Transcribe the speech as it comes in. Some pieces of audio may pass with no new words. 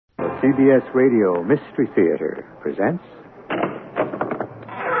CBS Radio Mystery Theater presents...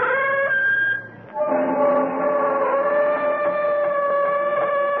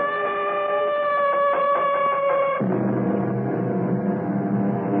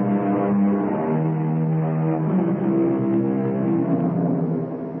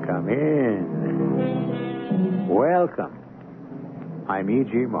 Come in. Welcome. I'm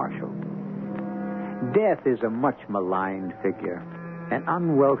E.G. Marshall. Death is a much maligned figure. An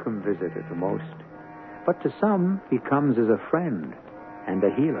unwelcome visitor to most. But to some, he comes as a friend and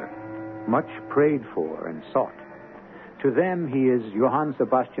a healer, much prayed for and sought. To them, he is Johann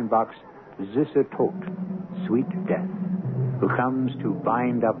Sebastian Bach's Süßer Tod, sweet death, who comes to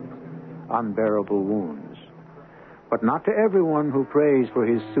bind up unbearable wounds. But not to everyone who prays for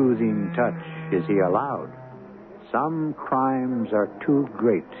his soothing touch is he allowed. Some crimes are too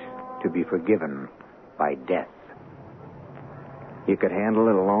great to be forgiven by death. You could handle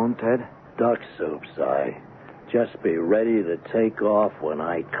it alone, Ted? Duck soup, Si. Just be ready to take off when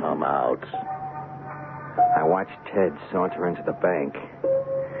I come out. I watched Ted saunter into the bank.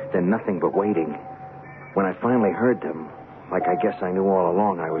 Then nothing but waiting. When I finally heard them, like I guess I knew all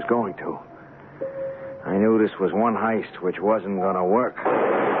along I was going to, I knew this was one heist which wasn't going to work.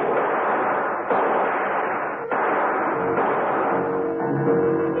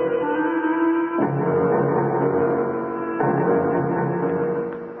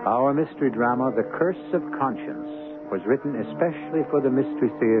 Our mystery drama, The Curse of Conscience, was written especially for the Mystery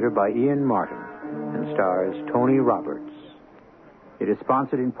Theater by Ian Martin and stars Tony Roberts. It is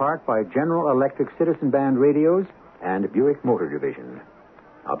sponsored in part by General Electric Citizen Band Radios and Buick Motor Division.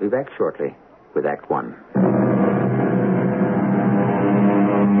 I'll be back shortly with Act One.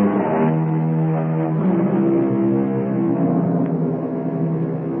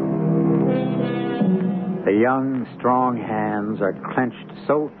 The young, strong hands are clenched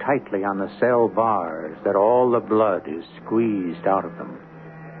so tightly on the cell bars that all the blood is squeezed out of them,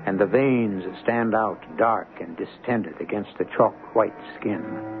 and the veins stand out dark and distended against the chalk-white skin.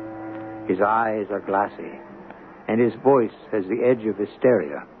 His eyes are glassy, and his voice has the edge of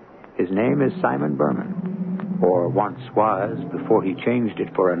hysteria. His name is Simon Berman, or once was before he changed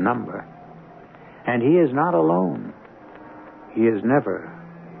it for a number. And he is not alone. He is never,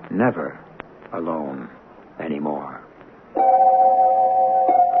 never alone anymore.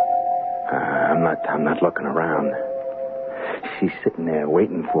 I'm not looking around. She's sitting there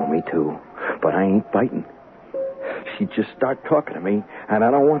waiting for me to, but I ain't biting. She'd just start talking to me, and I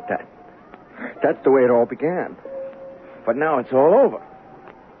don't want that. That's the way it all began. But now it's all over.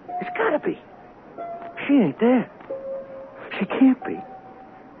 It's gotta be. She ain't there. She can't be.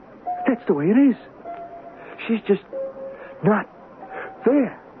 That's the way it is. She's just not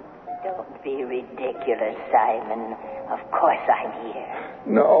there. Don't be ridiculous, Simon. Of course I'm here.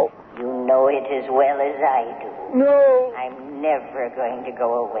 No. You know it as well as I do. No. I'm never going to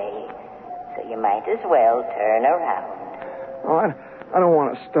go away. So you might as well turn around. Oh, I don't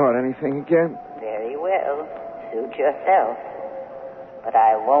want to start anything again. Very well. Suit yourself. But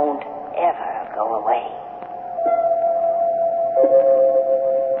I won't ever go away.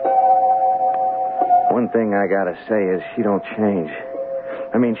 One thing I gotta say is she don't change.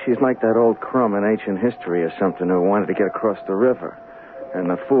 I mean, she's like that old crumb in ancient history or something who wanted to get across the river. And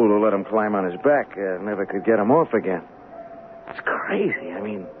the fool who let him climb on his back never could get him off again. It's crazy. I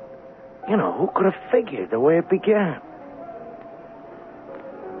mean, you know, who could have figured the way it began?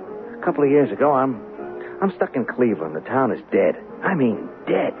 A couple of years ago, I'm stuck in Cleveland. The town is dead. I mean,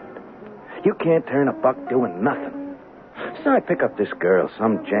 dead. You can't turn a buck doing nothing. So I pick up this girl,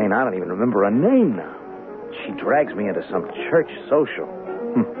 some Jane. I don't even remember her name now. She drags me into some church social.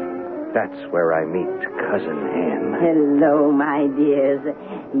 That's where I meet Cousin Ann. Hello, my dears.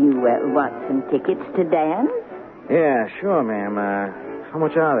 You want some tickets to dance? Yeah, sure, ma'am. How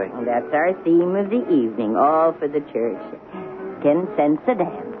much are they? Well, that's our theme of the evening, all for the church. 10 cents a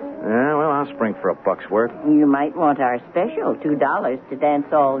dance. Yeah, well, I'll spring for a buck's worth. You might want our special, $2 to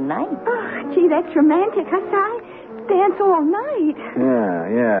dance all night. Oh, gee, that's romantic, huh, Si? Dance all night.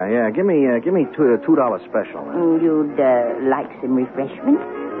 Yeah. Give me $2 special. You'd like some refreshments?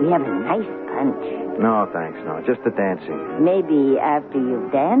 We have a nice punch. No, thanks. No, just the dancing. Maybe after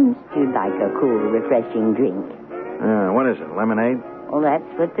you've danced, you'd like a cool, refreshing drink. What is it, lemonade? Well, that's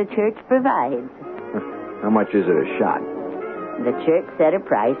what the church provides. How much is it a shot? The church set a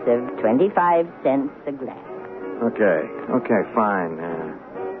price of 25 cents a glass. Okay, fine.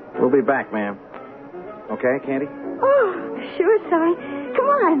 We'll be back, ma'am. Okay, Candy? Oh, sure, Si. Come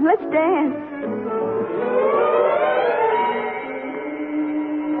on, let's dance.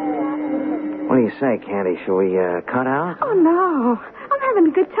 What do you say, Candy? Shall we cut out? Oh, no. I'm having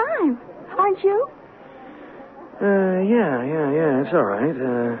a good time. Aren't you? Yeah. It's all right. It's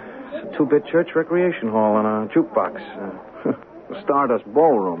a 2-bit church recreation hall and a jukebox. The Stardust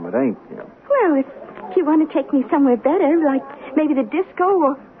Ballroom, it ain't, you know. Well, if you want to take me somewhere better, like maybe the disco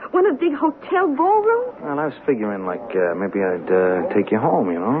or one of the big hotel ballrooms. Well, I was figuring, like, maybe I'd take you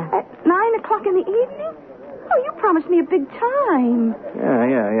home, you know? At 9 o'clock in the evening? Oh, you promised me a big time.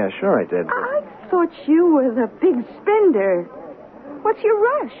 Yeah, sure I did. I thought you were the big spender. What's your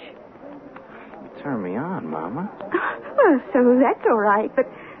rush? Turn me on, Mama. Well, so that's all right, but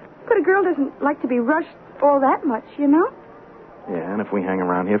a girl doesn't like to be rushed all that much, you know? Yeah, and if we hang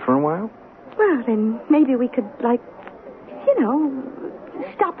around here for a while? Well, then maybe we could, like, you know,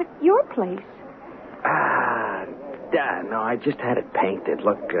 stop at your place. No, I just had it painted.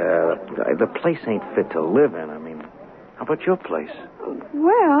 Look, the place ain't fit to live in. I mean, how about your place?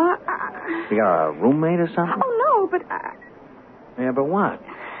 Well, You got a roommate or something? Oh, no, but... Yeah, but what?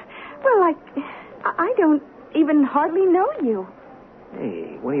 Well, like, I don't even hardly know you.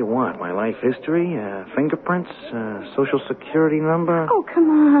 Hey, what do you want? My life history? Fingerprints? Social security number? Oh, come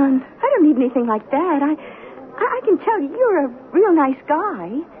on. I don't need anything like that. I can tell you're a real nice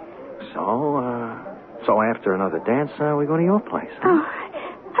guy. So after another dance, we go to your place. Huh?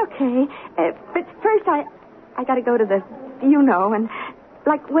 Oh, okay. But first I got to go to the, and,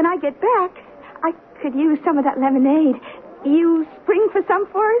 like, when I get back, I could use some of that lemonade. You spring for some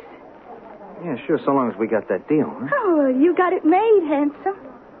for us? Yeah, sure, so long as we got that deal, huh? Oh, you got it made, handsome.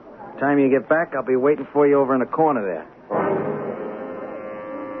 Time you get back, I'll be waiting for you over in the corner there.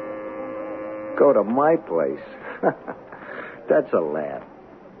 Go to my place. That's a laugh.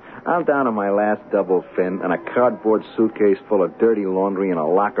 I'm down on my last double fin and a cardboard suitcase full of dirty laundry and a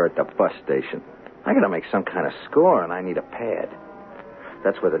locker at the bus station. I gotta make some kind of score, and I need a pad.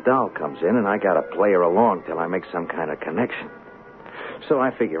 That's where the doll comes in, and I gotta play her along till I make some kind of connection. So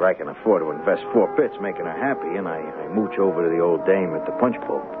I figure I can afford to invest 4 bits making her happy, and I mooch over to the old dame at the punch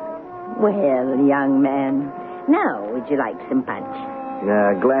bowl. Well, young man, now would you like some punch?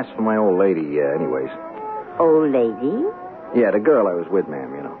 Yeah, a glass for my old lady, anyways. Old lady? Yeah, the girl I was with,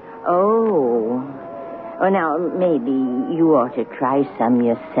 ma'am, you know. Oh. Well, now, maybe you ought to try some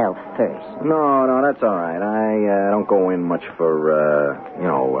yourself first. No, that's all right. I don't go in much for,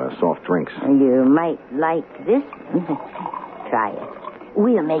 soft drinks. You might like this one. Try it.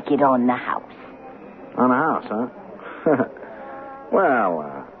 We'll make it on the house. On the house, huh? Well,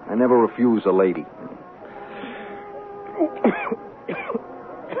 I never refuse a lady.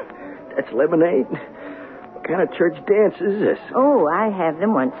 That's lemonade? What kind of church dance is this? Oh, I have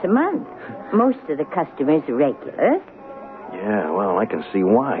them once a month. Most of the customers are regular. Yeah, well, I can see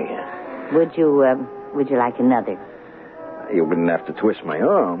why. Would you like another? You wouldn't have to twist my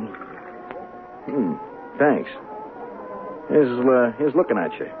arm. Thanks. Here's looking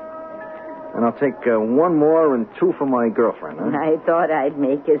at you. And I'll take 1 more and 2 for my girlfriend, huh? I thought I'd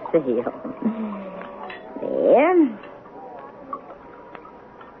make a sale. There.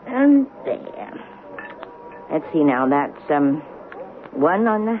 And there. Let's see now. That's 1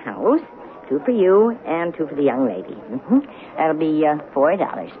 on the house, 2 for you, and 2 for the young lady. Mm-hmm. That'll be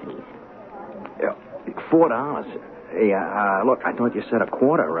 $4, please. Yeah, $4. Hey, look, I thought you said a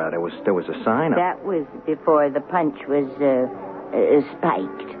quarter. There was a sign up. That was before the punch was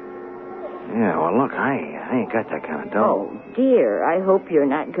spiked. Yeah, well, look, I ain't got that kind of dough. Oh, dear, I hope you're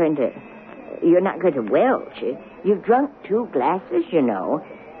not going to welch. You've drunk 2 glasses, you know.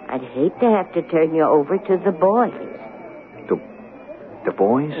 I'd hate to have to turn you over to the boys. The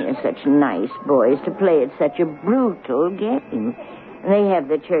boys? They're such nice boys to play at such a brutal game. They have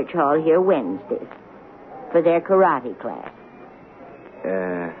the church hall here Wednesdays for their karate class.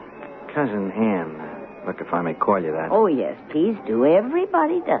 Cousin Ann, look, if I may call you that. Oh, yes, please do.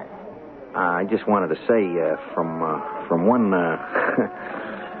 Everybody does. I just wanted to say, from one,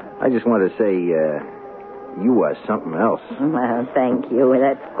 I just wanted to say, you are something else. Well, thank you.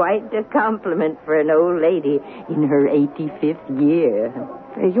 That's quite a compliment for an old lady in her 85th year.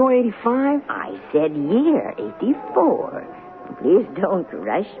 Hey, you're 85? I said year, 84. Please don't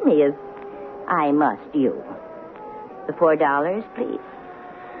rush me as I must you. The $4, please.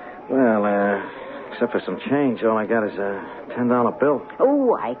 Well, except for some change, all I got is a $10 bill.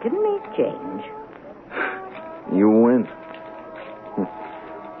 Oh, I can make change. You win.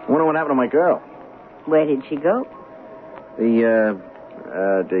 Wonder what happened to my girl. Where did she go?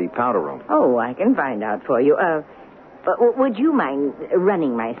 The powder room. Oh, I can find out for you. But would you mind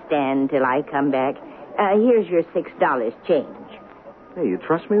running my stand till I come back? Here's your $6 change. Hey, you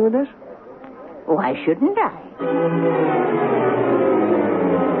trust me with this? Why shouldn't I?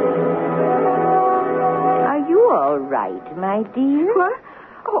 Are you all right, my dear? What?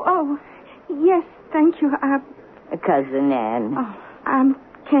 Oh, yes, thank you. Cousin Anne. Oh, I'm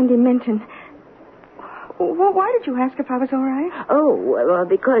Candy Minton. Well, why did you ask if I was all right? Oh, well,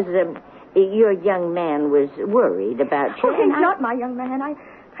 because your young man was worried about you. Oh, he's not my young man. I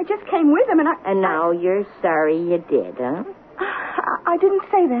just came with him, and And now you're sorry you did, huh? I didn't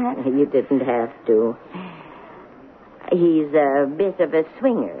say that. You didn't have to. He's a bit of a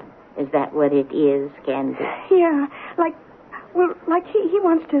swinger. Is that what it is, Candy? Yeah, like he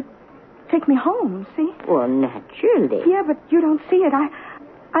wants to take me home, see? Well, naturally. Yeah, but you don't see it.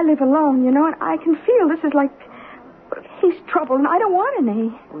 I live alone, you know, and I can feel this is like he's trouble, and I don't want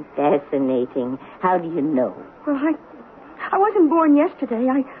any. Fascinating. How do you know? Well, I wasn't born yesterday.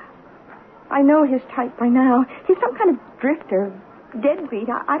 I know his type by now. He's some kind of drifter, deadbeat.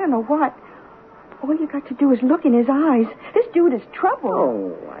 I don't know what. All you got to do is look in his eyes. This dude is trouble.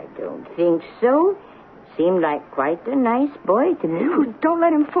 Oh, I don't think so. Seemed like quite a nice boy to me. Oh, don't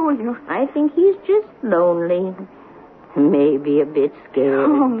let him fool you. I think he's just lonely. Maybe a bit scared.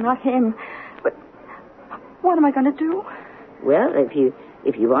 Oh, not him. But what am I going to do? Well, if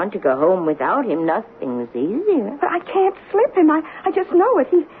you want to go home without him, nothing's easier. But I can't slip him. I just know it.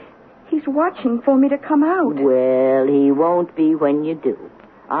 He's watching for me to come out. Well, he won't be when you do.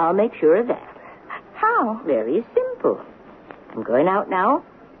 I'll make sure of that. How? Very simple. I'm going out now,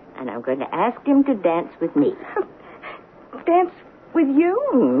 and I'm going to ask him to dance with me. Dance with you?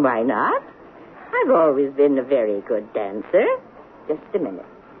 Why not? I've always been a very good dancer. Just a minute.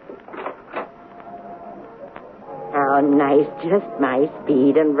 How nice, just my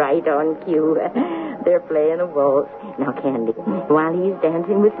speed and right on cue. They're playing a waltz. Now, Candy, while he's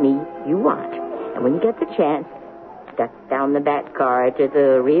dancing with me, you watch. And when you get the chance, duck down the back car to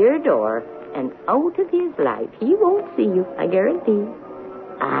the rear door and out of his life. He won't see you, I guarantee.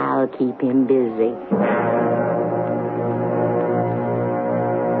 I'll keep him busy.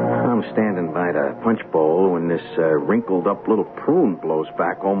 I'm standing by the punch bowl when this wrinkled up little prune blows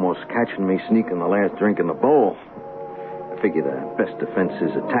back, almost catching me sneaking the last drink in the bowl. I figure the best defense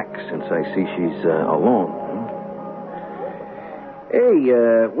is attack since I see she's alone. Hey,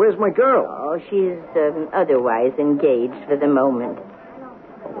 where's my girl? Oh, she's otherwise engaged for the moment.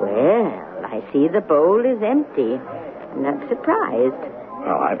 Well, I see the bowl is empty. I'm not surprised.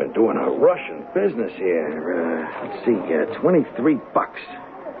 Well, I've been doing a Russian business here. Let's see, $23.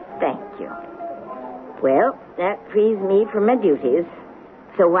 Thank you. Well, that frees me from my duties.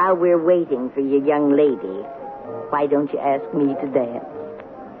 So while we're waiting for your young lady, why don't you ask me to dance?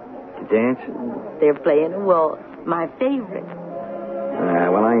 To dance? They're playing a waltz. My favorite.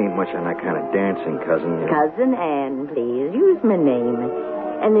 Well, I ain't much on that kind of dancing, cousin. Cousin Anne, please. Use my name.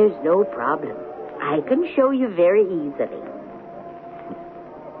 And there's no problem. I can show you very easily.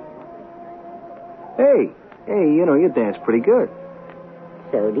 Hey, you dance pretty good.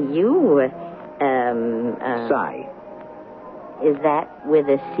 So do you. Sigh. Is that with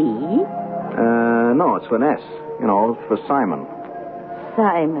a C? No, it's with an S. For Simon.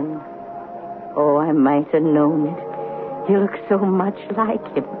 Simon. Oh, I might have known it. He looks so much like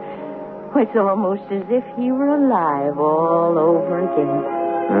him. It's almost as if he were alive all over again.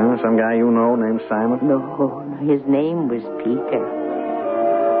 Some guy you know named Simon? No, his name was Peter.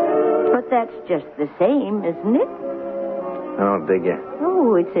 But that's just the same, isn't it? I don't dig you.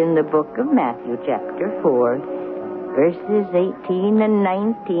 Oh, it's in the book of Matthew, chapter 4, verses 18 and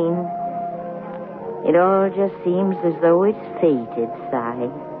 19. It all just seems as though it's fated, Si.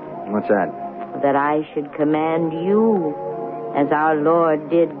 What's that? That I should command you, as our Lord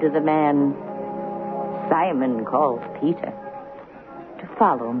did to the man Simon called Peter, to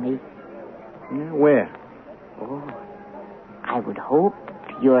follow me. Yeah, where? Oh, I would hope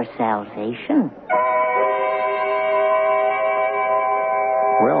to your salvation.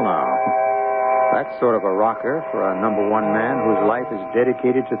 Well, now, that's sort of a rocker for a number one man whose life is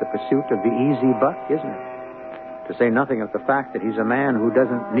dedicated to the pursuit of the easy buck, isn't it? To say nothing of the fact that he's a man who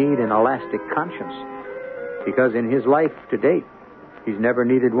doesn't need an elastic conscience, because in his life to date, he's never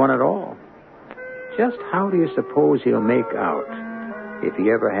needed one at all. Just how do you suppose he'll make out if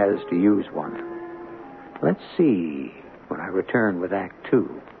he ever has to use one? Let's see when I return with Act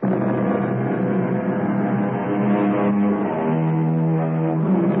 2.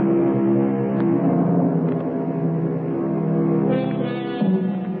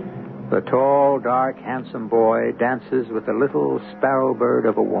 The tall, dark, handsome boy dances with the little sparrow bird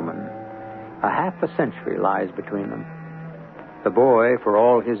of a woman. A half a century lies between them. The boy, for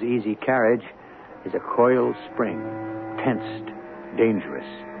all his easy carriage, is a coiled spring, tensed, dangerous.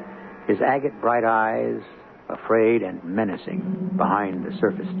 His agate bright eyes, afraid and menacing behind the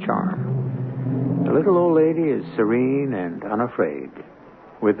surface charm. The little old lady is serene and unafraid,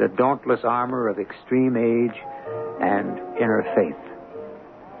 with the dauntless armor of extreme age and inner faith.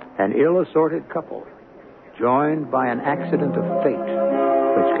 An ill-assorted couple, joined by an accident of fate,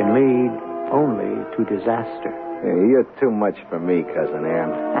 which can lead only to disaster. You're too much for me, Cousin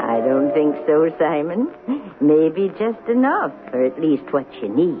Ann. I don't think so, Simon. Maybe just enough, or at least what you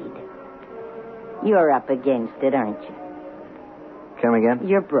need. You're up against it, aren't you? Come again?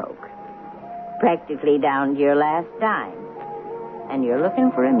 You're broke. Practically down to your last dime. And you're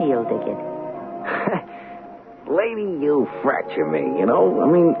looking for a meal ticket. Lady, you fracture me, you know? I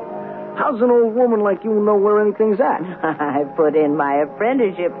mean, how's an old woman like you know where anything's at? I put in my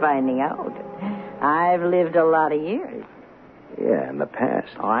apprenticeship finding out. I've lived a lot of years. Yeah, in the past.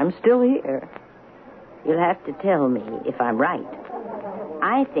 Oh, I'm still here. You'll have to tell me if I'm right.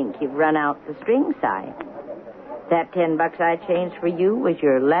 I think you've run out the string side. That $10 I changed for you was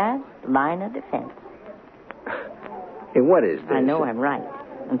your last line of defense. Hey, what is this? I know I'm right,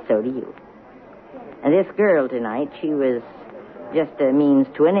 and so do you. And this girl tonight, she was just a means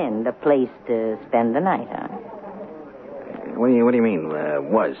to an end, a place to spend the night on. What do you mean,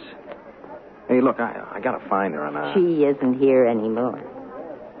 was? Hey, look, I gotta find her on She isn't here anymore.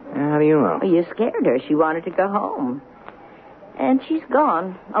 How do you know? Well, you scared her. She wanted to go home. And she's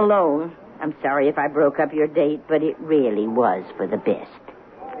gone, alone. I'm sorry if I broke up your date, but it really was for the best.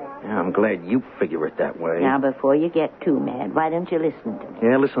 Yeah, I'm glad you figure it that way. Now, before you get too mad, why don't you listen to me?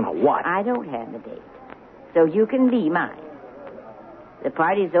 Yeah, listen to what? I don't have a date, so you can be mine. The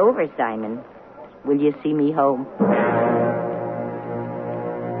party's over, Simon. Will you see me home?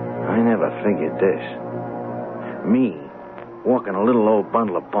 I never figured this. Me, walking a little old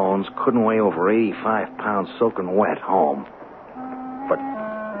bundle of bones, couldn't weigh over 85 pounds soaking wet home. But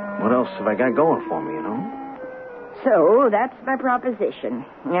what else have I got going for me, you know? So, that's my proposition.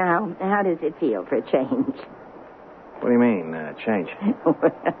 Now, how does it feel for a change? What do you mean, change? Well,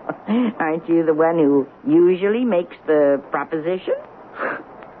 aren't you the one who usually makes the proposition?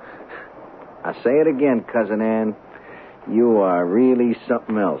 I say it again, Cousin Ann. You are really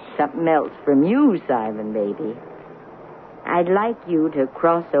something else. Something else from you, Simon, baby. I'd like you to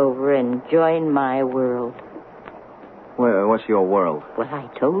cross over and join my world. Well, what's your world? Well, I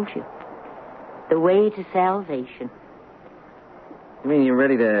told you. The way to salvation. You mean you're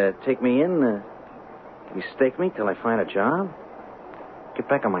ready to take me in? You stake me till I find a job? Get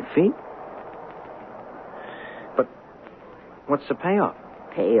back on my feet? But what's the payoff?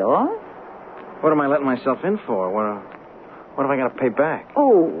 Payoff? What am I letting myself in for? What have I got to pay back?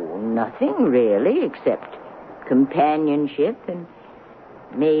 Oh, nothing really, except companionship and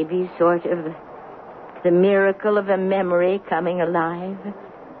maybe sort of the miracle of a memory coming alive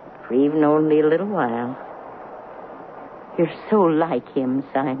for even only a little while. You're so like him,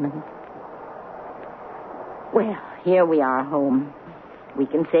 Simon. Well, here we are home. We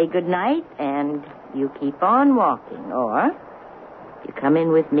can say goodnight and you keep on walking, or you come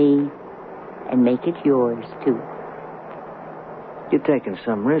in with me and make it yours, too. You're taking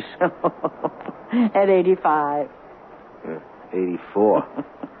some risk. At 85. 84.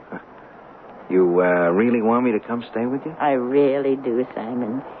 You really want me to come stay with you? I really do,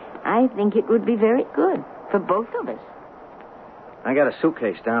 Simon. I think it would be very good for both of us. I got a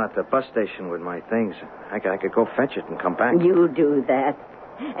suitcase down at the bus station with my things. I could go fetch it and come back. You do that.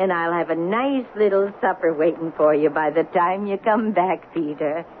 And I'll have a nice little supper waiting for you by the time you come back,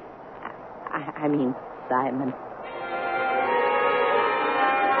 Peter. I mean, Simon.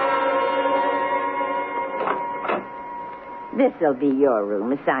 This'll be your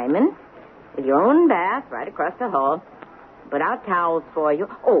room, Simon. With your own bath right across the hall. Put out towels for you.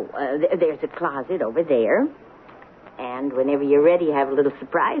 Oh, there's a closet over there. And whenever you're ready, have a little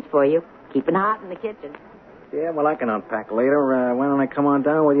surprise for you. Keep it hot in the kitchen. Yeah, well, I can unpack later. Why don't I come on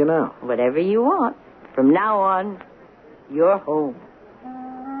down with you now? Whatever you want. From now on, you're home.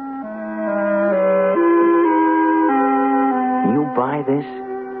 You buy this?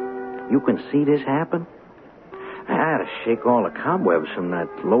 You can see this happen? I had to shake all the cobwebs from that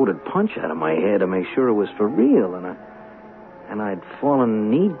loaded punch out of my head to make sure it was for real, and I'd fallen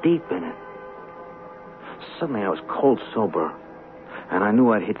knee-deep in it. Suddenly I was cold sober, and I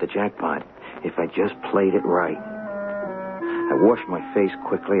knew I'd hit the jackpot if I just played it right. I washed my face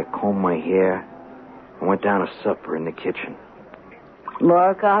quickly, I combed my hair, and went down to supper in the kitchen.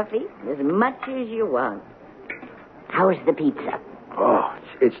 More coffee? As much as you want. How's the pizza? Oh,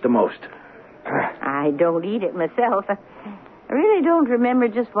 it's the most. I don't eat it myself. I really don't remember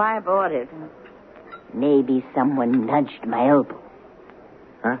just why I bought it. Maybe someone nudged my elbow.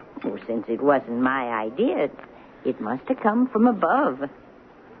 Huh? Well, since it wasn't my idea, it must have come from above.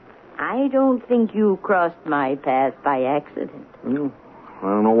 I don't think you crossed my path by accident. Well, I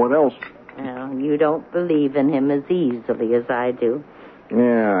don't know what else. Well, you don't believe in him as easily as I do.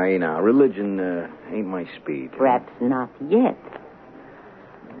 Yeah, religion ain't my speed. Perhaps not yet.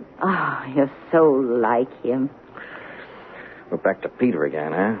 Oh, you're so like him. We're back to Peter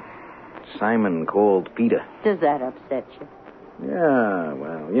again, huh? Simon called Peter. Does that upset you? Yeah,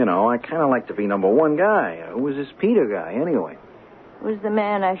 well, I kind of like to be number one guy. Who was this Peter guy, anyway? It was the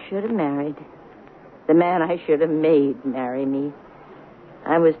man I should have married. The man I should have made marry me.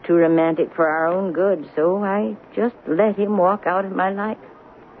 I was too romantic for our own good, so I just let him walk out of my life.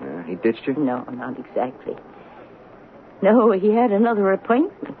 He ditched you? No, not exactly. No, he had another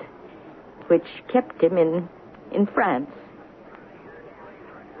appointment, which kept him in France.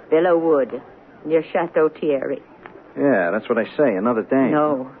 Villa Wood, near Chateau Thierry. Yeah, that's what I say, another dame.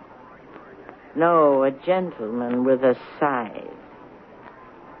 No, a gentleman with a scythe.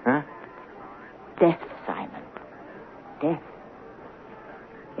 Huh? Death, Simon. Death.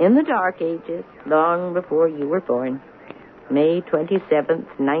 In the Dark Ages, long before you were born, May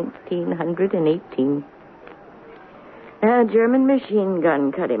 27th, 1918, a German machine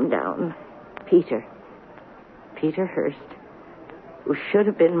gun cut him down. Peter Hurst, who should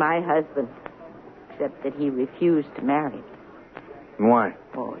have been my husband, except that he refused to marry. Why?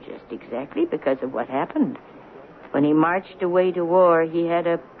 Oh, just exactly because of what happened. When he marched away to war, he had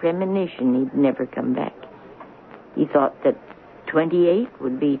a premonition he'd never come back. He thought that 28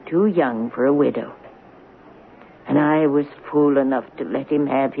 would be too young for a widow. And I was fool enough to let him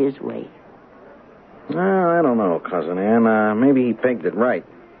have his way. Well, I don't know, Cousin Ann. Maybe he pegged it right.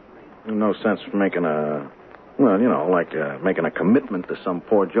 No sense for making making a commitment to some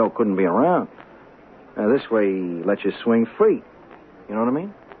poor Joe couldn't be around. This way, he lets you swing free. You know what I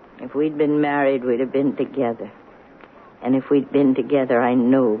mean? If we'd been married, we'd have been together. And if we'd been together, I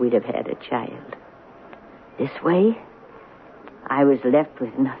know we'd have had a child. This way, I was left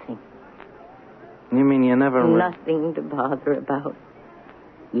with nothing. You mean you never... Nothing to bother about.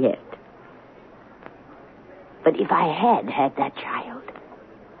 Yet. But if I had that child,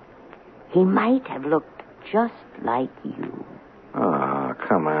 he might have looked just like you. Oh,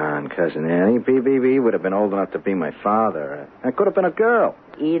 come on, Cousin Annie. He would have been old enough to be my father. That could have been a girl.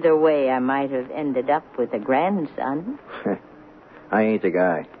 Either way, I might have ended up with a grandson. I ain't the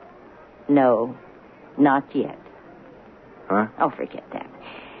guy. No, not yet. Huh? Oh, forget that.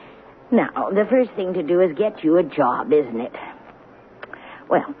 Now, the first thing to do is get you a job, isn't it?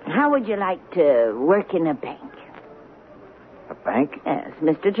 Well, how would you like to work in a bank? A bank? Yes,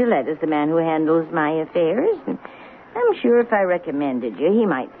 Mr. Gillette is the man who handles my affairs, and I'm sure if I recommended you, he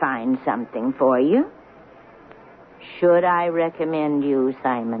might find something for you. Should I recommend you,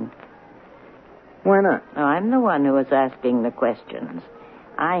 Simon? Why not? Oh, I'm the one who is asking the questions.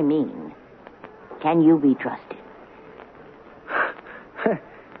 I mean, can you be trusted?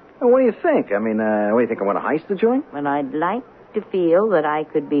 What do you think? I mean, what do you think? I want to heist the joint? Well, I'd like to feel that I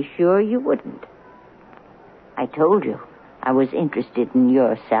could be sure you wouldn't. I told you I was interested in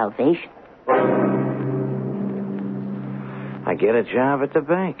your salvation. I get a job at the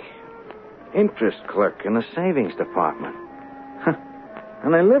bank. Interest clerk in the savings department.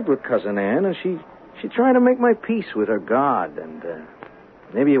 And I lived with Cousin Ann, and she tried to make my peace with her God. And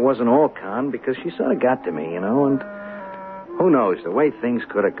maybe it wasn't all con, because she sort of got to me, and who knows, the way things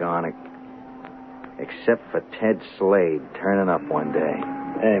could have gone, except for Ted Slade turning up one day.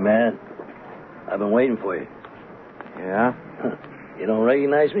 Hey, man, I've been waiting for you. Yeah? You don't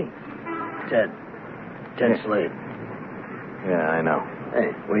recognize me? Ted Yeah. Slade. Yeah, I know.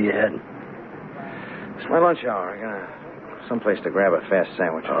 Hey, where you heading? It's my lunch hour. I got someplace to grab a fast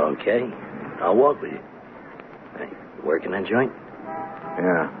sandwich. Okay, I'll walk with you. Hey, you working that joint?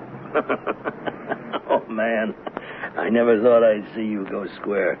 Yeah. Oh, man, I never thought I'd see you go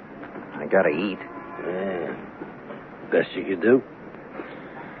square. I gotta eat. Yeah. Best you could do?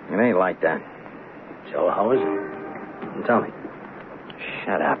 It ain't like that. So how is it? Tell me.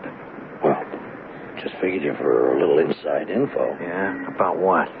 Shut up. Well, just figured you for a little inside info. Yeah? About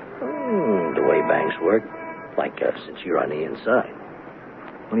what? The way banks work. Like since you're on the inside.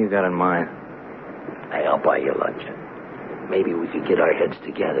 What do you got in mind? Hey, I'll buy you lunch. Maybe we could get our heads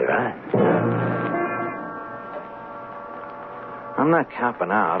together, huh? I'm not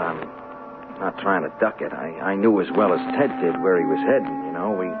copping out. I'm not trying to duck it. I knew as well as Ted did where he was heading,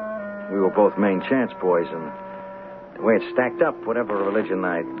 We were both main chance boys, and the way it stacked up, whatever religion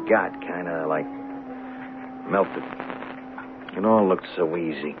I'd got kind of, melted. It all looked so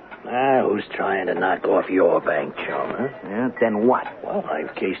easy. Who's trying to knock off your bank, chum, huh? Yeah? Then what? Well,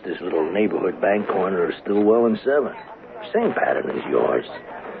 I've cased this little neighborhood bank corner of Stillwell and 7. Same pattern as yours.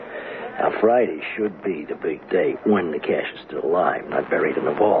 Now, Friday should be the big day when the cash is still alive, not buried in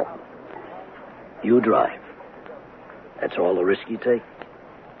the vault. You drive. That's all the risk you take.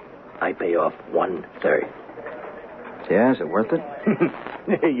 I pay off 1/3. Yeah, is it worth it?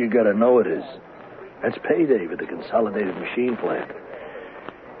 You gotta know it is. That's payday with the consolidated machine plant.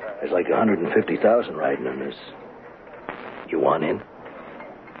 There's like 150,000 riding on this. You want in?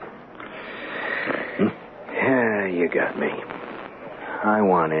 Yeah, you got me. I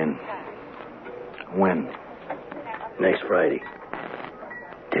want in. When? Next Friday.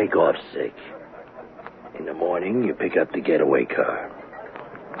 Take off sick. In the morning, you pick up the getaway car.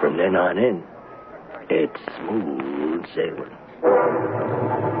 From then on in, it's smooth sailing.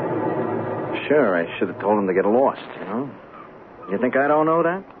 Sure, I should have told him to get lost, you know? You think I don't know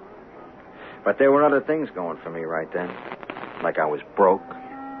that? But there were other things going for me right then. Like I was broke.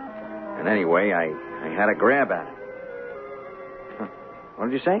 And anyway, I had a grab at it. Huh. What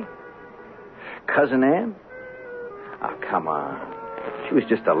did you say? Cousin Ann? Oh, come on. She was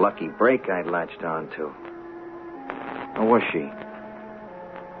just a lucky break I'd latched on to. Or was she?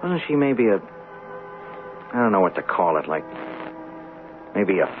 Wasn't she maybe I don't know what to call it, like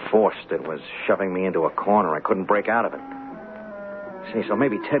maybe a force that was shoving me into a corner. I couldn't break out of it. See, so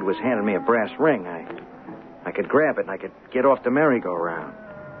maybe Ted was handing me a brass ring. I could grab it and I could get off the merry-go-round.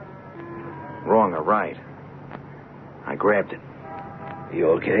 Wrong or right, I grabbed it. You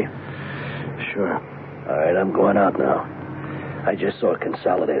okay? Sure. All right, I'm going out now. I just saw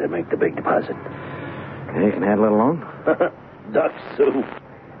Consolidated make the big deposit. Yeah, you can handle it alone? Duck soup.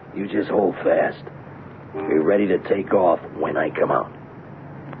 You just hold fast. Be ready to take off when I come out.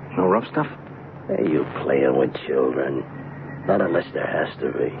 No rough stuff? Hey, you playing with children. Not unless there has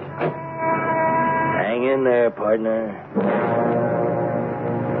to be. Hang in there, partner.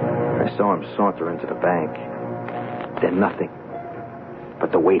 I saw him saunter into the bank. Then nothing.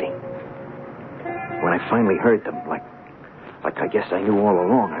 But the waiting. When I finally heard them, like I guess I knew all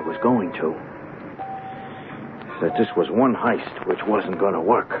along I was going to. That this was one heist which wasn't going to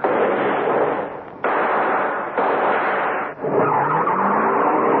work.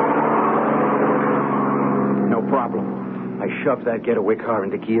 No problem. I shoved that getaway car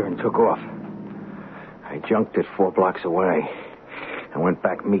into gear and took off. I junked it 4 blocks away and went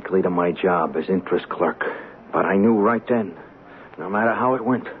back meekly to my job as interest clerk. But I knew right then, no matter how it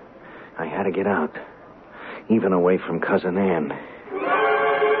went, I had to get out, even away from Cousin Ann.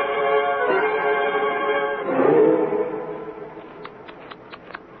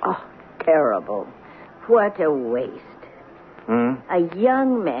 Oh, terrible. What a waste. A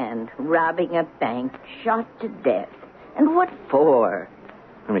young man robbing a bank, shot to death. And what for?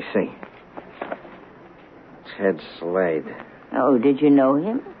 Let me see. Ted Slade. Oh, did you know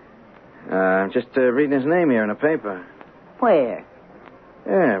him? Just reading his name here in the paper. Where?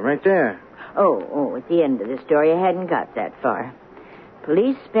 Yeah, right there. Oh, at the end of the story, I hadn't got that far.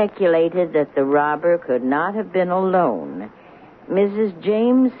 Police speculated that the robber could not have been alone. Mrs.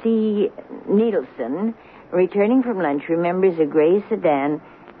 James C. Needleson, returning from lunch, remembers a gray sedan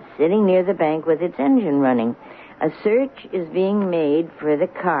sitting near the bank with its engine running. A search is being made for the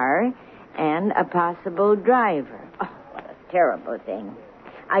car and a possible driver. Oh, what a terrible thing.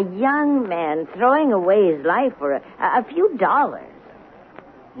 A young man throwing away his life for a few dollars.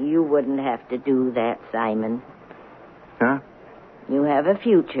 You wouldn't have to do that, Simon. Huh? You have a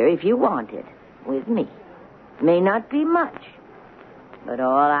future, if you want it, with me. May not be much, but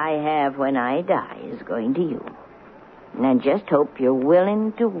all I have when I die is going to you. And I just hope you're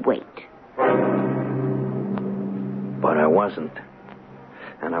willing to wait. But I wasn't.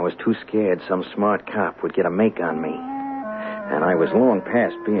 And I was too scared some smart cop would get a make on me. And I was long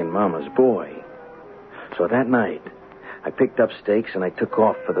past being Mama's boy. So that night, I picked up stakes and I took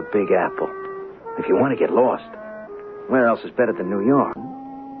off for the Big Apple. If you want to get lost, where else is better than New York?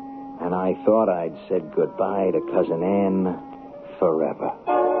 And I thought I'd said goodbye to Cousin Ann forever.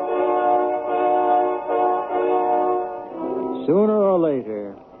 Sooner or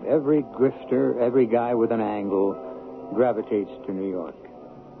later, every grifter, every guy with an angle, gravitates to New York.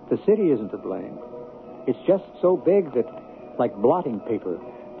 The city isn't to blame. It's just so big that, like blotting paper,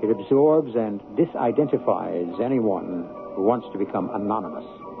 it absorbs and disidentifies anyone who wants to become anonymous.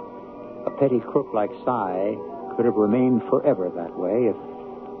 A petty crook like Cy could have remained forever that way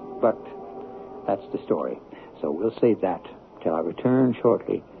but that's the story. So we'll save that till I return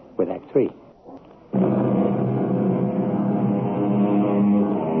shortly with Act 3.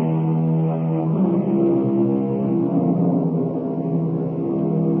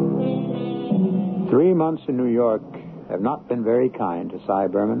 Three months in New York have not been very kind to Cy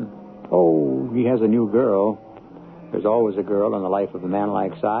Berman. Oh, he has a new girl. There's always a girl in the life of a man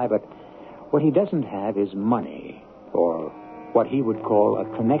like Cy, but What he doesn't have is money, or what he would call a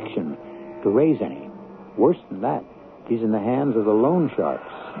connection to raise any. Worse than that, he's in the hands of the loan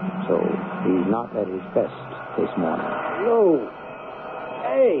sharks, so he's not at his best this morning. Lou!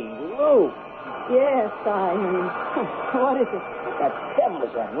 Hey, Lou! Yes, Simon. What is it? That devil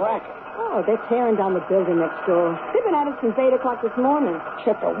is that racket. Oh, they're tearing down the building next door. They've been at it since 8 o'clock this morning.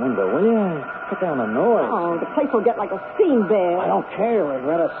 Shut the window, will you? Cut down the noise. Oh, the place will get like a steam bear. I don't care. I'd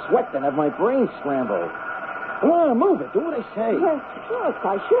rather sweat than have my brain scrambled. Come on, move it. Do what I say. Yes,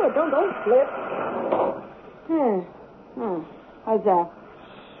 I should. Don't slip. How's that?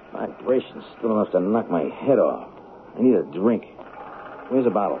 Vibration's still enough to knock my head off. I need a drink. Where's the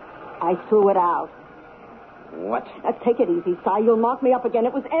bottle? I threw it out. What? Take it easy, Si. You'll knock me up again.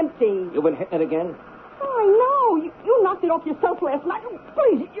 It was empty. You've been hitting it again? Oh, I know. You knocked it off yourself last night. Oh,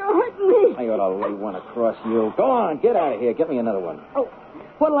 please, you're hurting me. I ought to lay one across you. Go on, get out of here. Get me another one. Oh,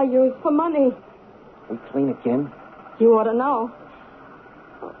 what'll I use for money? We clean again? You ought to know.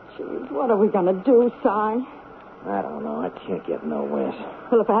 Oh, jeez, what are we going to do, Si? I don't know. I can't get nowhere.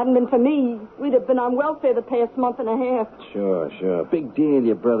 Well, if it hadn't been for me, we'd have been on welfare the past month and a half. Sure. Big deal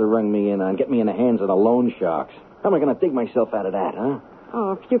your brother rung me in on. Get me in the hands of the loan sharks. How am I going to dig myself out of that, huh?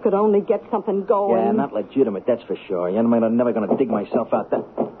 Oh, if you could only get something going. Yeah, not legitimate, that's for sure. I'm never going to dig myself out that.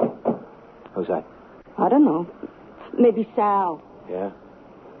 Who's that? I don't know. Maybe Sal. Yeah?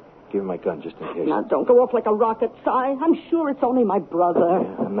 Give him my gun just in case. Now, don't go off like a rocket, Si. I'm sure it's only my brother.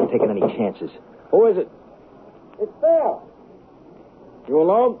 Yeah, I'm not taking any chances. Who is it? It's Sal. You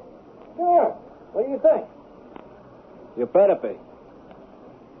alone? Sure. What do you think? You better be.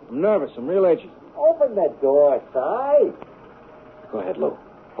 I'm nervous. I'm real edgy. Open that door, Si. Go ahead, Lou.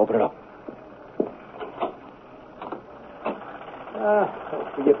 Open it up.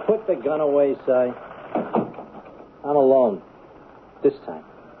 Will you put the gun away, Si? I'm alone. This time.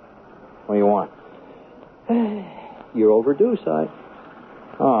 What do you want? You're overdue, Si.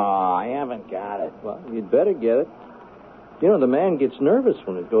 Oh, I haven't got it. Well, you'd better get it. You know, the man gets nervous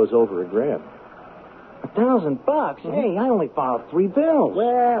when it goes over $1,000. $1,000? Mm-hmm. Hey, I only borrowed 3 bills.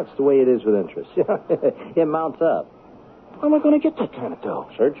 Well, it's the way it is with interest. It mounts up. How am I going to get that kind of dough?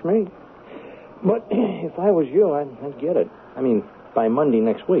 Search me. But if I was you, I'd get it. I mean, by Monday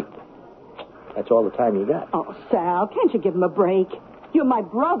next week. That's all the time you got. Oh, Sal, can't you give him a break? You're my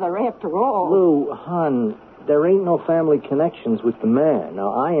brother, after all. Lou, hon, there ain't no family connections with the man.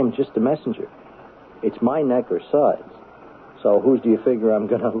 Now, I am just a messenger. It's my neck or sides. So whose do you figure I'm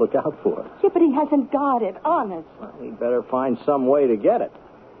going to look out for? Yeah, but he hasn't got it, honest. Well, he better find some way to get it.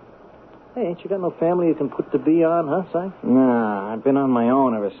 Hey, ain't you got no family you can put the B on, huh, Si? Nah, I've been on my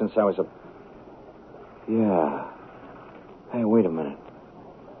own ever since I was a... Yeah. Hey, wait a minute.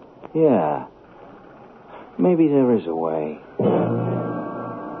 Yeah. Maybe there is a way.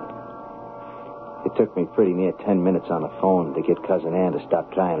 It took me pretty near 10 minutes on the phone to get Cousin Ann to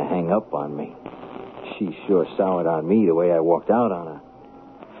stop trying to hang up on me. She sure soured on me the way I walked out on her.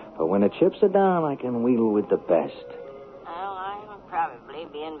 But when the chips are down, I can wheedle with the best. Well, I'm probably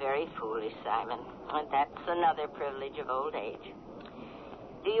being very foolish, Simon. And that's another privilege of old age.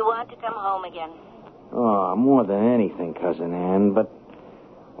 Do you want to come home again? Oh, more than anything, Cousin Ann, but...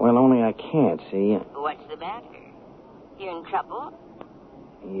 Well, only I can't, see? What's the matter? You're in trouble?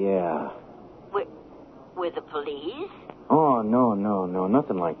 Yeah. With the police? Oh, no,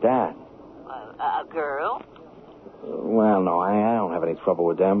 nothing like that. A girl? Well, no, I don't have any trouble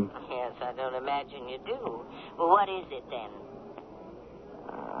with them. Yes, I don't imagine you do. Well, what is it, then?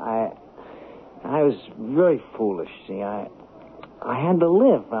 I was very foolish, see. I had to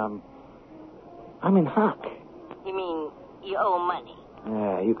live. I'm in hock. You mean you owe money?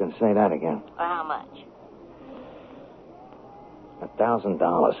 Yeah, you can say that again. Well, how much?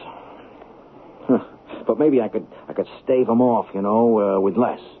 $1,000. But maybe I could stave them off, with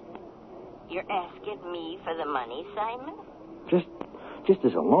less. You're asking me for the money, Simon? Just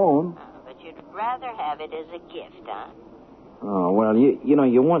as a loan. But you'd rather have it as a gift, huh? Oh, well,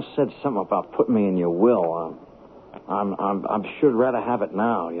 you once said something about putting me in your will. I'm sure rather have it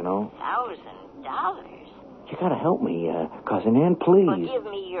now, $1,000? You gotta help me, Cousin Ann, please. Well, give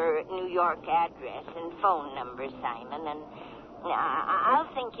me your New York address and phone number, Simon, and I'll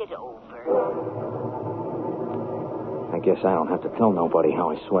think it over. I guess I don't have to tell nobody how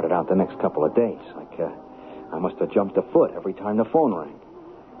I sweated out the next couple of days. I must have jumped a foot every time the phone rang.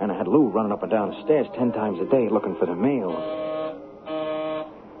 And I had Lou running up and down the stairs 10 times a day looking for the mail.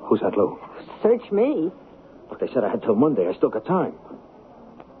 Who's that, Lou? Search me. Look, they said I had till Monday. I still got time.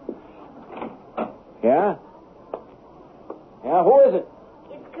 Yeah? Yeah, who is it?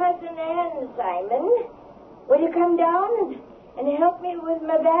 It's Cousin Ann, Simon. Will you come down And help me with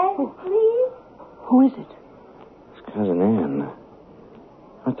my bag, please. Who is it? It's Cousin Ann.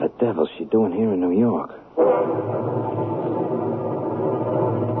 What the devil's she doing here in New York?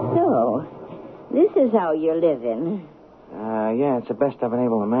 So, this is how you're living. Yeah, it's the best I've been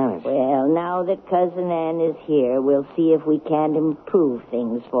able to manage. Well, now that Cousin Ann is here, we'll see if we can't improve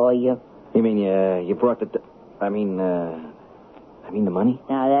things for you. You mean you brought I mean the money?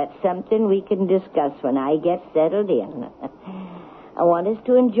 Now, that's something we can discuss when I get settled in. I want us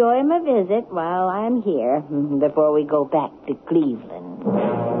to enjoy my visit while I'm here before we go back to Cleveland.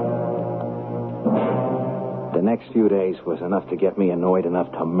 The next few days was enough to get me annoyed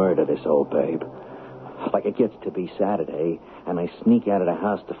enough to murder this old babe. Like it gets to be Saturday, and I sneak out of the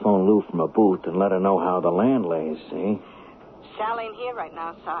house to phone Lou from a booth and let her know how the land lays, see? Sal ain't here right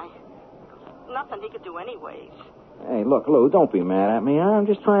now, Si. Nothing he could do anyways. Hey, look, Lou, don't be mad at me. I'm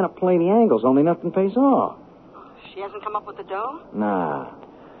just trying to play the angles, only nothing pays off. She hasn't come up with the dough? Nah.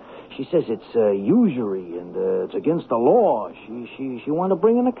 She says it's usury and it's against the law. She wanted to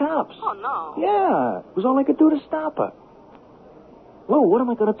bring in the cops. Oh, no. Yeah, it was all I could do to stop her. Lou, what am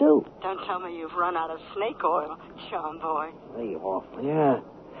I going to do? Don't tell me you've run out of snake oil, John boy. Lay off. Yeah.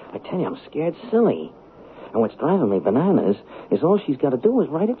 I tell you, I'm scared silly. And what's driving me bananas is all she's got to do is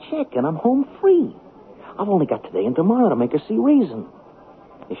write a check, and I'm home free. I've only got today and tomorrow to make her see reason.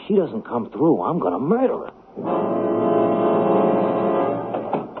 If she doesn't come through, I'm going to murder her.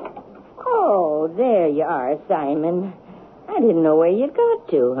 Oh, there you are, Simon. I didn't know where you'd got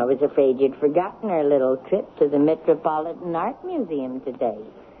to. I was afraid you'd forgotten our little trip to the Metropolitan Art Museum today.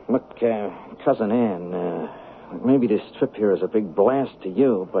 Look, Cousin Ann, maybe this trip here is a big blast to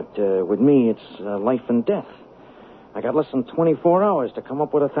you, but with me, it's life and death. I got less than 24 hours to come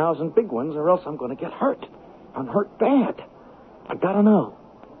up with 1,000 big ones, or else I'm going to get hurt. I'm hurt bad. I got to know.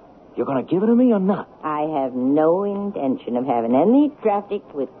 You're going to give it to me or not? I have no intention of having any traffic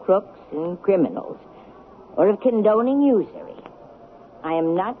with crooks and criminals, or of condoning usury. I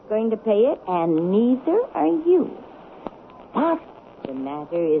am not going to pay it, and neither are you. What? The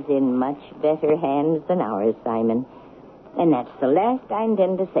matter is in much better hands than ours, Simon. And that's the last I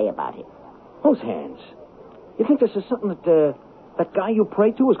intend to say about it. Whose hands? You think this is something that guy you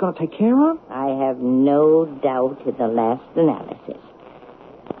pray to is going to take care of? I have no doubt in the last analysis.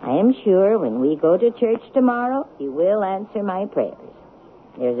 I am sure when we go to church tomorrow, he will answer my prayers.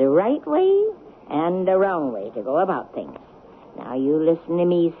 There's a right way and a wrong way to go about things. Now, you listen to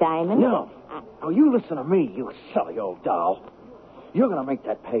me, Simon. No. Oh, you listen to me, you silly old doll. You're going to make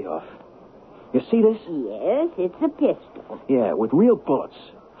that pay off. You see this? Yes, it's a pistol. Yeah, with real bullets.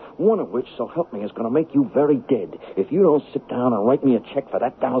 One of which, so help me, is going to make you very dead if you don't sit down and write me a check for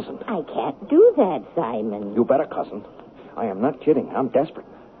that 1,000. I can't do that, Simon. You better, cousin. I am not kidding. I'm desperate.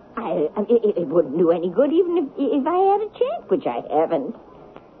 It wouldn't do any good even if I had a check, which I haven't.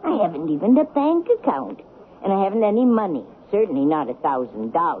 I haven't even a bank account. And I haven't any money. Certainly not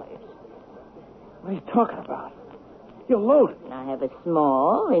 $1,000. What are you talking about? You're loaded. I have a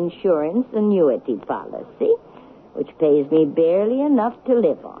small insurance annuity policy, which pays me barely enough to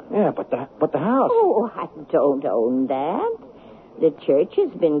live on. Yeah, but the house. Oh, I don't own that. The church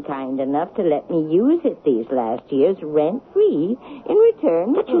has been kind enough to let me use it these last years rent-free in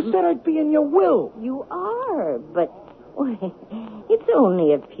return. But you said I'd be in your will. You are, but it's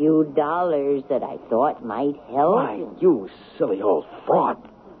only a few dollars that I thought might help. Why, you silly old fraud.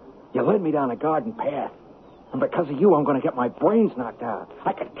 You led me down a garden path. And because of you, I'm going to get my brains knocked out.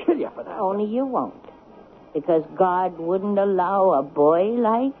 I could kill you for that. Only you won't. Because God wouldn't allow a boy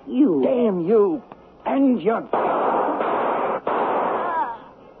like you. Damn you. And your...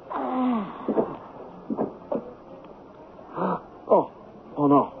 Oh,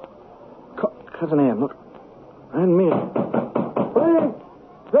 no. Cousin Ann, look. I didn't mean it. Please,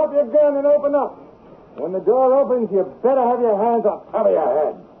 drop your gun and open up. When the door opens, you better have your hands up top of your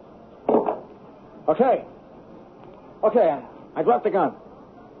head. Okay, I dropped the gun.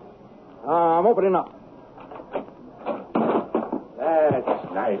 I'm opening up.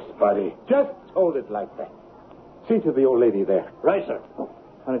 That's nice, buddy. Just hold it like that. See to the old lady there. Right, sir.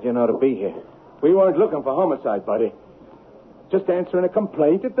 How did you know to be here? We weren't looking for homicide, buddy. Just answering a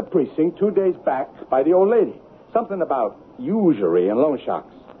complaint at the precinct 2 days back by the old lady. Something about usury and loan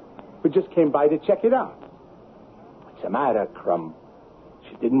sharks. We just came by to check it out. What's the matter, Crumb?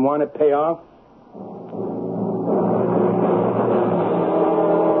 She didn't want to pay off?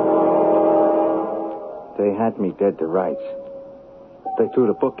 They had me dead to rights. They threw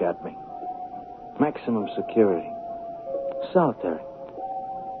the book at me. Maximum security. Solitary.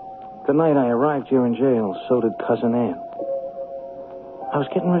 The night I arrived here in jail, so did Cousin Ann. I was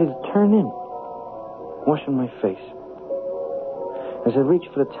getting ready to turn in. Washing my face. As I reached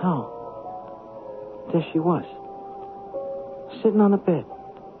for the towel, there she was, sitting on the bed,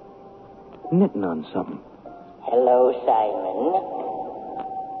 knitting on something. Hello, Simon.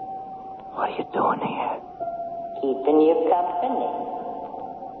 What are you doing here? Keeping you company.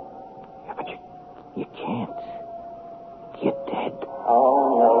 Yeah, but you can't. You're dead.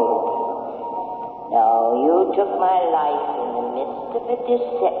 Oh, no. No, you took my life in the midst of a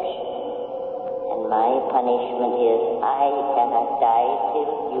deception. And my punishment is I cannot die till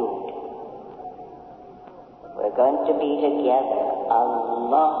you do. We're going to be together a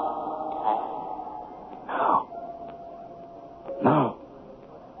long time. No.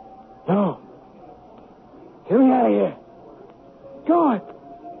 Get me out of here. God.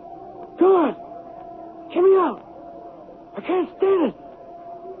 Get me out. I can't stand it.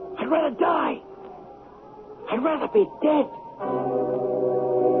 I'd rather die. I'd rather be dead.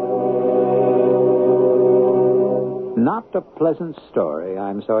 Not a pleasant story,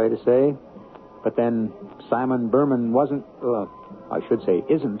 I'm sorry to say. But then Simon Berman isn't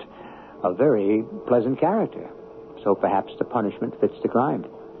a very pleasant character. So perhaps the punishment fits the crime.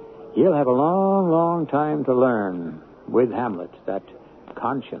 He'll have a long, long time to learn with Hamlet that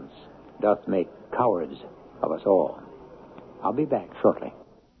conscience doth make cowards of us all. I'll be back shortly.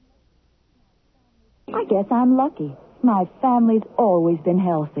 I guess I'm lucky. My family's always been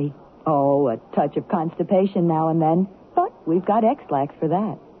healthy. Oh, a touch of constipation now and then. But we've got X-Lax for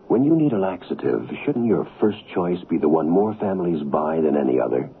that. When you need a laxative, shouldn't your first choice be the one more families buy than any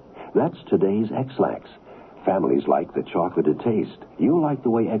other? That's today's X-Lax. Families like the chocolated taste. You'll like the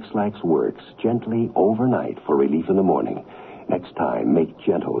way X-Lax works, gently overnight for relief in the morning. Next time, make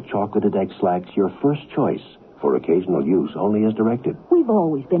gentle chocolated X-Lax your first choice for occasional use only as directed. We've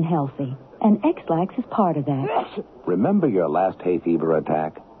always been healthy, and X-Lax is part of that. Remember your last hay fever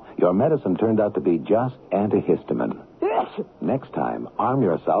attack? Your medicine turned out to be just antihistamine. Next time, arm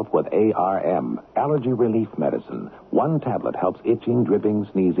yourself with ARM, allergy relief medicine. One tablet helps itching, dripping,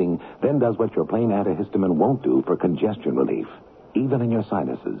 sneezing, then does what your plain antihistamine won't do for congestion relief, even in your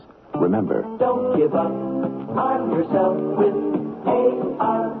sinuses. Remember, don't give up. Arm yourself with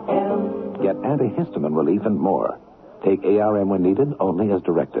ARM. Get antihistamine relief and more. Take ARM when needed, only as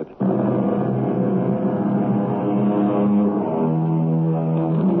directed.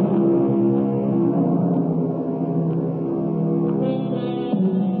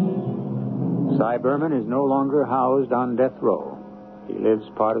 Cy Berman is no longer housed on death row. He lives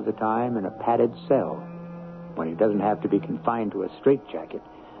part of the time in a padded cell when he doesn't have to be confined to a straitjacket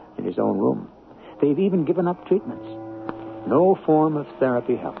in his own room. They've even given up treatments. No form of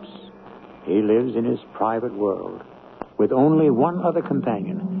therapy helps. He lives in his private world with only one other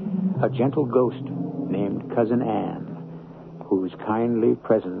companion, a gentle ghost named Cousin Anne, whose kindly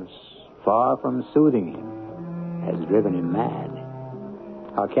presence, far from soothing him, has driven him mad.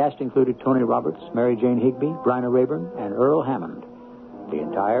 Our cast included Tony Roberts, Mary Jane Higby, Bryna Rayburn, and Earl Hammond. The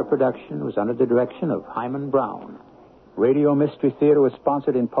entire production was under the direction of Hyman Brown. Radio Mystery Theater was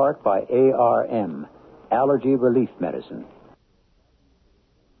sponsored in part by ARM, Allergy Relief Medicine.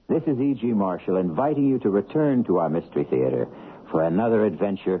 This is E.G. Marshall inviting you to return to our Mystery Theater for another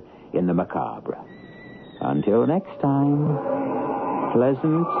adventure in the macabre. Until next time,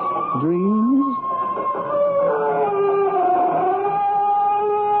 pleasant dreams.